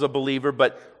themselves as a believer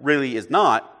but really is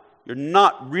not, you're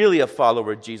not really a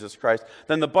follower of Jesus Christ,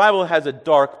 then the Bible has a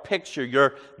dark picture.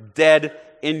 You're dead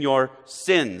in your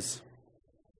sins.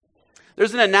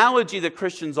 There's an analogy that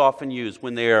Christians often use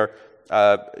when they are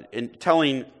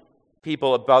telling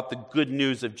people about the good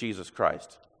news of Jesus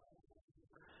Christ.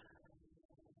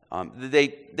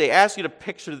 They ask you to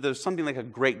picture that there's something like a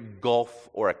great gulf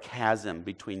or a chasm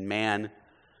between man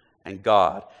and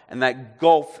God. And that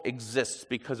gulf exists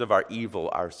because of our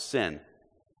evil, our sin.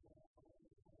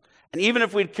 And even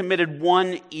if we'd committed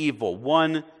one evil,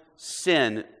 one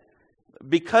sin,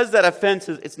 because that offense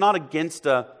it's not against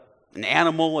an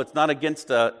animal, it's not against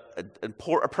a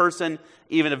person,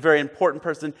 even a very important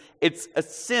person. It's a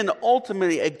sin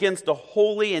ultimately against a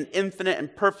holy and infinite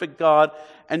and perfect God.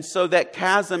 And so that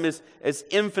chasm is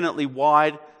infinitely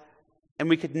wide, and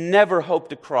we could never hope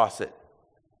to cross it.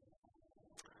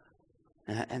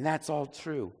 And that's all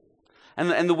true.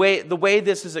 And the way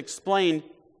this is explained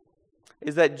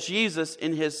is that Jesus,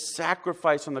 in his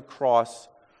sacrifice on the cross,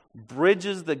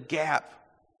 bridges the gap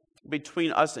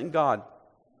between us and God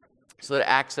so that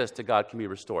access to God can be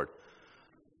restored.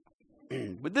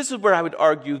 But this is where I would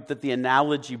argue that the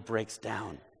analogy breaks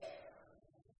down.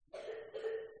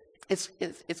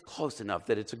 It's close enough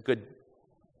that it's a good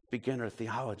beginner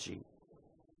theology.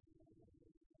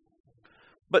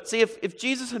 But see, if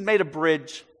Jesus had made a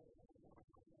bridge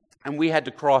and we had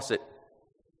to cross it,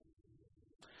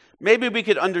 maybe we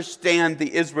could understand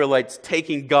the Israelites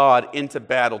taking God into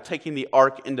battle, taking the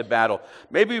ark into battle.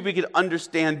 Maybe we could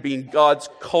understand being God's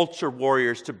culture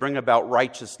warriors to bring about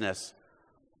righteousness.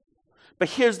 But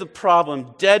here's the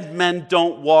problem. Dead men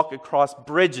don't walk across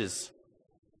bridges.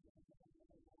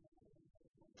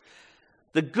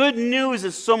 The good news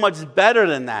is so much better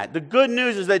than that. The good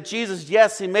news is that Jesus,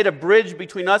 yes, he made a bridge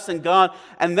between us and God,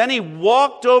 and then he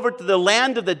walked over to the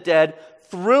land of the dead,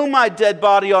 threw my dead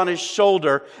body on his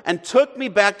shoulder, and took me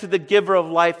back to the giver of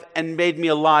life and made me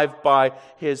alive by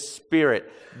his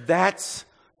Spirit. That's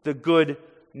the good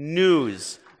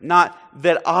news. Not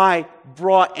that I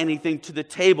brought anything to the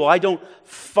table. I don't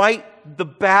fight the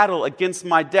battle against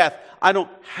my death. I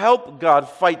don't help God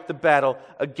fight the battle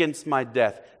against my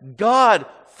death. God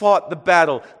fought the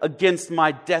battle against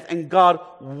my death, and God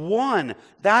won.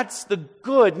 That's the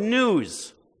good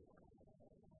news.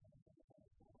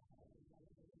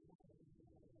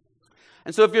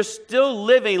 And so if you're still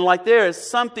living like there is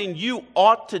something you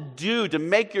ought to do to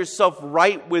make yourself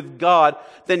right with God,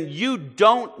 then you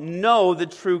don't know the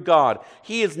true God.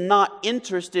 He is not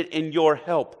interested in your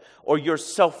help or your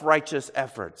self-righteous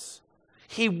efforts.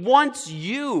 He wants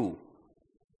you,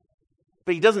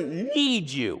 but he doesn't need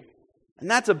you. And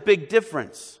that's a big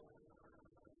difference.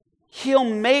 He'll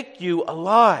make you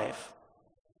alive.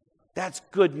 That's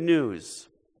good news.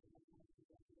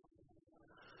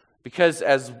 Because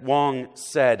as Wang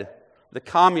said, the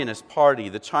Communist Party,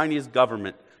 the Chinese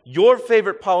government, your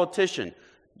favorite politician,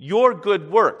 your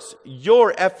good works,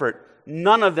 your effort,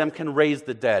 none of them can raise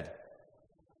the dead.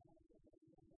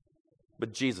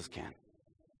 But Jesus can.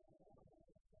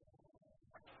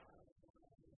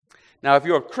 Now, if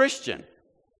you're a Christian,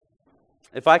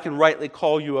 if I can rightly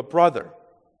call you a brother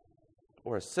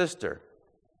or a sister,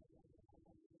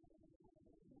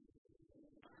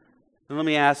 then let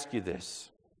me ask you this.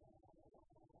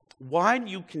 Why do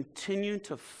you continue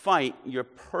to fight your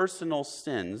personal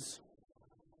sins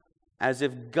as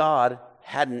if God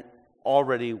hadn't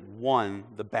already won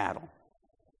the battle?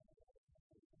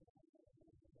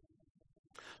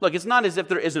 Look, it's not as if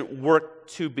there isn't work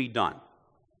to be done.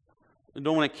 I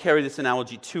don't want to carry this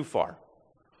analogy too far.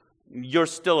 You're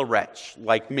still a wretch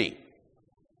like me.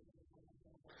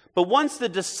 But once the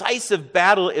decisive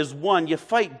battle is won, you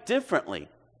fight differently.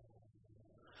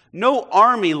 No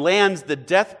army lands the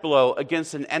death blow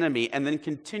against an enemy and then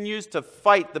continues to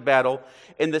fight the battle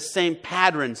in the same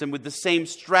patterns and with the same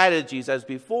strategies as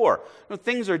before. No,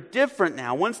 things are different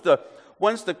now. Once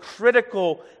the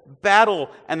critical battle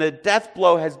and the death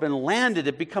blow has been landed,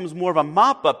 it becomes more of a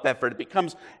mop-up effort.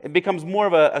 It becomes more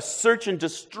of a search and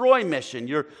destroy mission.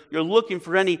 You're looking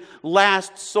for any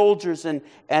last soldiers and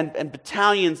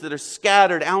battalions that are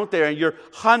scattered out there, and you're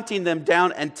hunting them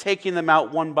down and taking them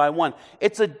out one by one.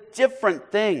 It's a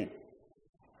different thing.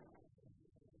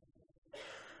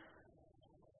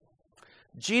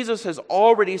 Jesus has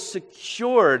already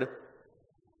secured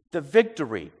the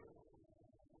victory.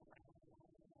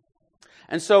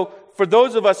 And so, for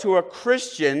those of us who are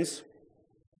Christians,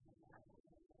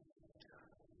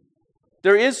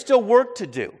 there is still work to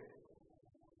do.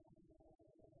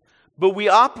 But we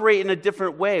operate in a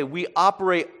different way. We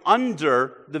operate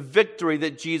under the victory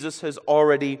that Jesus has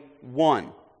already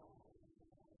won.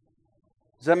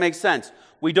 Does that make sense?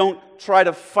 We don't try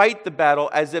to fight the battle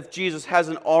as if Jesus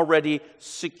hasn't already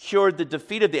secured the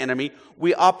defeat of the enemy.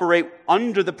 We operate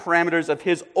under the parameters of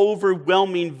his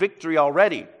overwhelming victory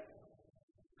already.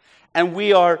 And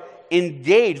we are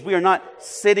engaged. We are not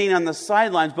sitting on the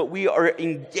sidelines, but we are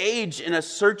engaged in a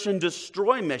search and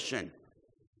destroy mission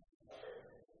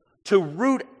to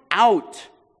root out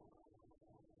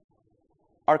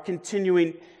our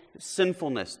continuing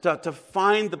sinfulness, to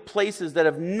find the places that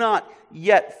have not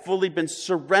yet fully been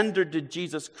surrendered to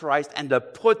Jesus Christ and to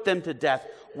put them to death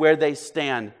where they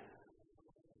stand,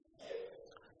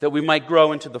 that we might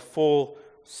grow into the full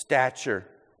stature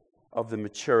of the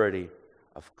maturity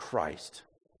of Christ.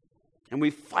 And we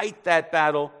fight that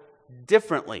battle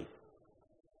differently.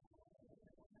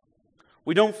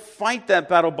 We don't fight that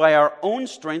battle by our own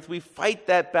strength. We fight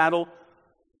that battle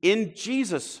in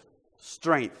Jesus'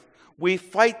 strength. We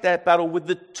fight that battle with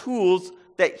the tools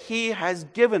that he has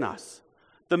given us,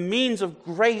 the means of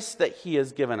grace that he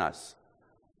has given us.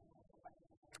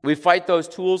 We fight those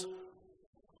tools.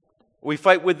 We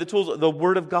fight with the tools of the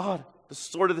Word of God, the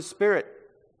sword of the Spirit.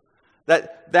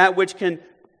 That which can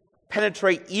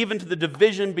penetrate even to the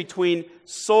division between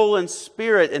soul and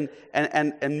spirit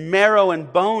and marrow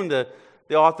and bone, the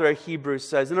author of Hebrews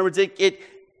says. In other words, it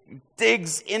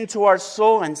digs into our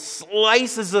soul and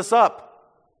slices us up.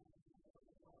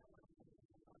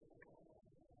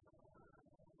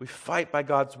 We fight by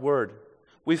God's Word.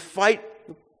 We fight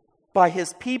by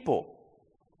His people.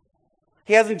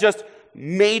 He hasn't just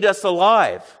made us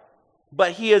alive,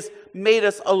 but He has made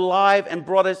us alive and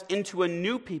brought us into a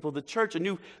new people, the church, a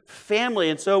new family.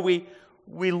 And so we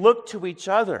look to each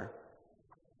other.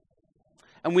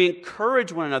 And we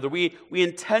encourage one another. We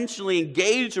intentionally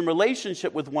engage in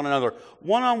relationship with one another.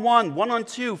 1-on-1,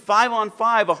 1-on-2,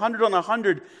 5-on-5,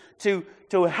 100-on-100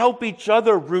 to help each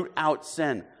other root out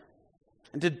sin.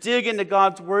 And to dig into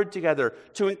God's Word together,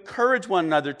 to encourage one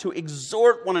another, to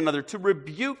exhort one another, to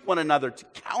rebuke one another, to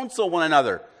counsel one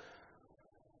another.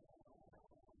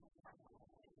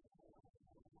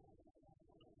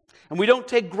 And we don't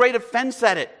take great offense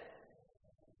at it.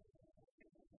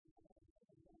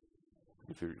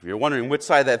 If you're wondering which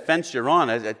side of that fence you're on,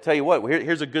 I tell you what,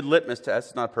 here's a good litmus test.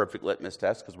 It's not a perfect litmus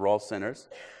test because we're all sinners.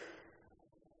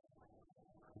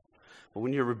 But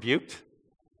when you're rebuked,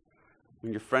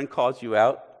 when your friend calls you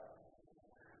out,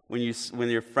 when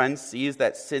your friend sees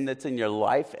that sin that's in your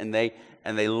life and they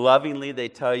lovingly they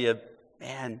tell you,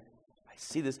 man, I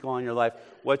see this going on in your life,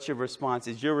 what's your response?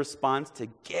 Is your response to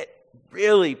get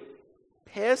really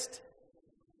pissed?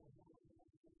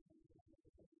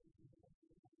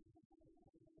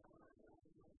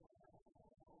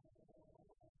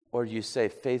 Or do you say,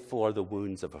 faithful are the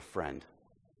wounds of a friend?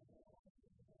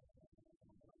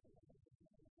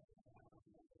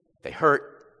 They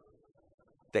hurt,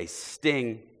 they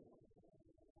sting,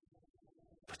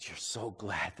 but you're so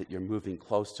glad that you're moving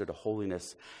closer to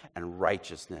holiness and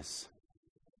righteousness.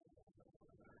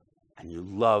 And you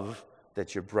love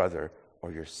that your brother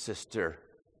or your sister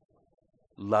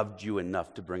loved you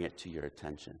enough to bring it to your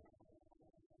attention.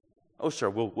 Oh,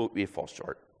 sure, we fall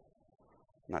short.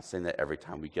 I'm not saying that every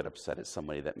time we get upset at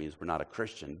somebody that means we're not a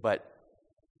Christian, but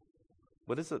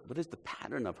what is the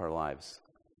pattern of our lives?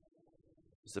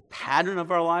 Is the pattern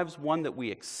of our lives one that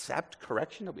we accept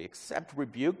correction, that we accept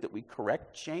rebuke, that we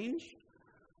correct change,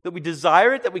 that we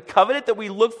desire it, that we covet it, that we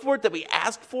look for it, that we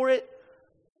ask for it?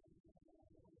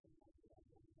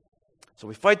 So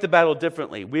we fight the battle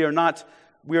differently. We are not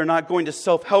going to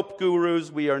self-help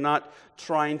gurus. We are not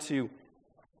trying to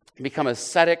become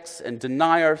ascetics and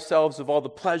deny ourselves of all the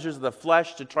pleasures of the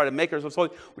flesh to try to make ourselves holy.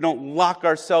 We don't lock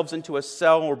ourselves into a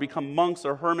cell or become monks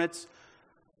or hermits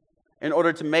in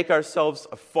order to make ourselves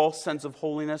a false sense of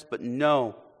holiness. But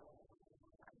no,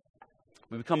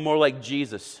 We become more like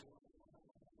Jesus,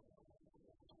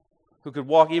 who could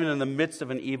walk even in the midst of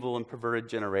an evil and perverted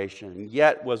generation, and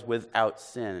yet was without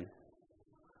sin,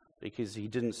 because he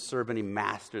didn't serve any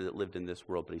master that lived in this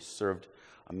world, but he served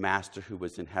a master who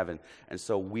was in heaven. And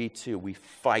so we too, we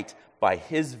fight by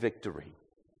his victory.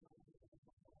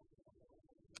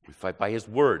 We fight by his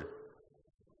word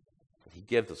that he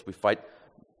gives us. We fight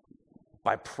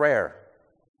by prayer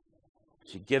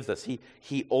he gives us.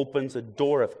 He opens a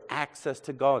door of access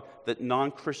to God that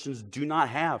non-Christians do not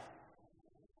have.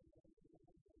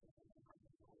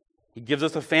 He gives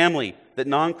us a family that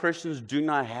non-Christians do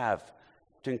not have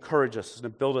to encourage us and to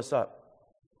build us up.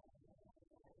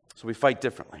 So we fight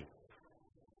differently.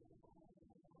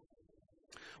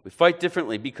 We fight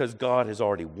differently because God has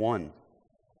already won,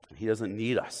 and he doesn't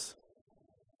need us.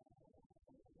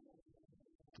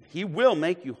 He will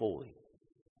make you holy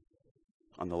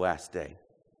on the last day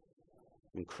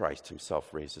when Christ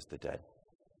himself raises the dead.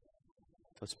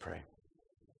 Let's pray.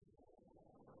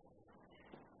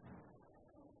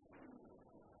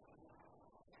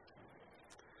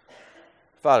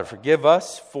 Father, forgive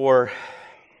us for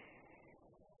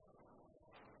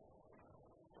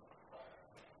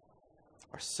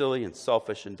our silly and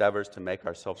selfish endeavors to make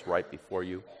ourselves right before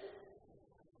you,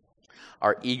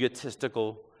 our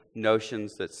egotistical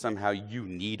notions that somehow you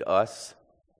need us.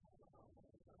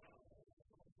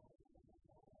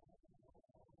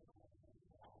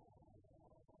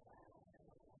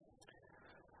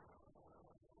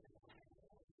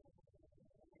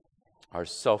 Our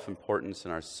self-importance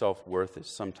and our self-worth is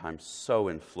sometimes so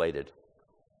inflated.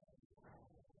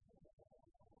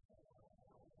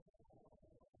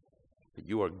 But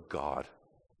you are God.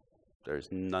 There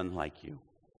is none like you,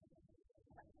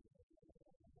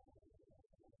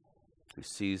 who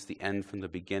sees the end from the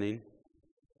beginning,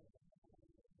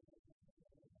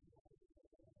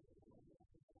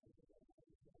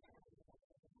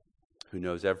 who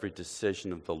knows every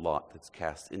decision of the lot that's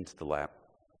cast into the lap,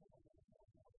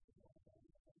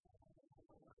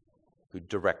 who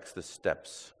directs the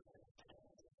steps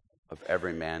of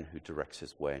every man who directs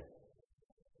his way.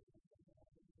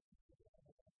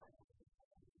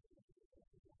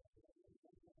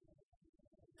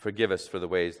 Forgive us for the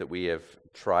ways that we have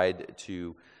tried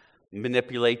to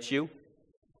manipulate you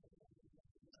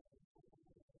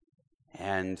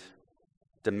and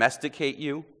domesticate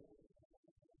you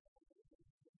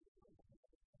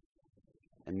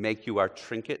and make you our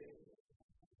trinket,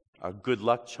 our good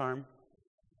luck charm,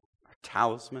 our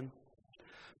talisman.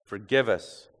 Forgive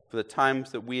us for the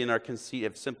times that we in our conceit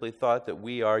have simply thought that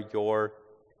we are your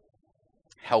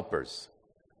helpers,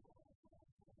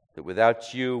 that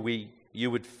without you, you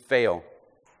would fail.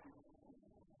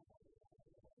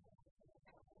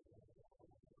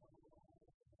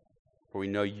 For we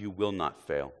know you will not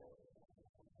fail.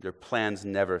 Your plans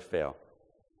never fail.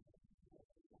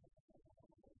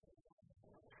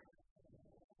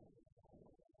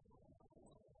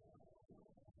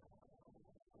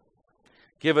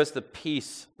 Give us the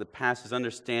peace that passes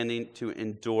understanding to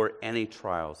endure any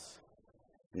trials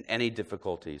and any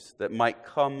difficulties that might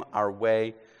come our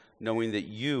way, knowing that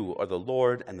you are the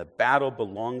Lord and the battle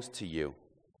belongs to you.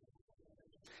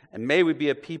 And may we be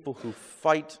a people who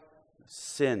fight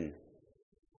sin,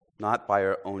 not by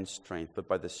our own strength, but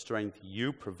by the strength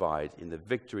you provide in the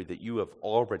victory that you have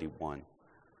already won.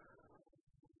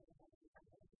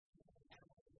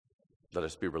 Let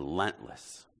us be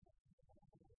relentless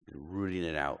in rooting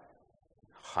it out,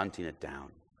 hunting it down,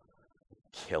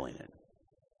 killing it.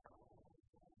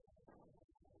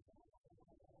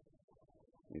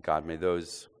 And God, may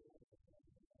those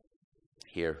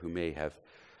here who may have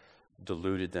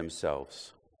deluded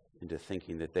themselves into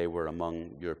thinking that they were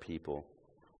among your people,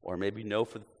 or maybe know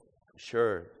for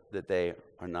sure that they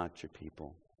are not your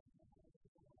people,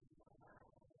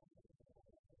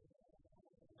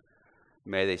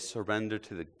 may they surrender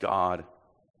to the God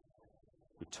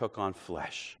who took on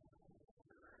flesh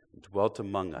and dwelt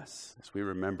among us as we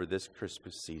remember this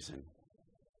Christmas season,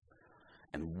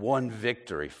 and won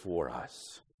victory for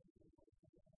us,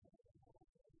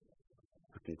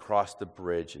 who can cross the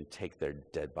bridge and take their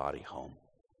dead body home.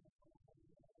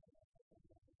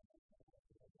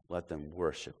 Let them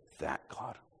worship that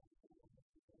God.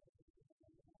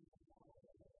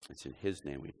 It's in his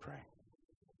name we pray.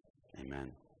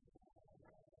 Amen.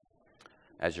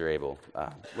 As you're able,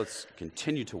 let's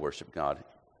continue to worship God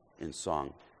in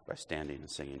song by standing and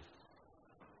singing.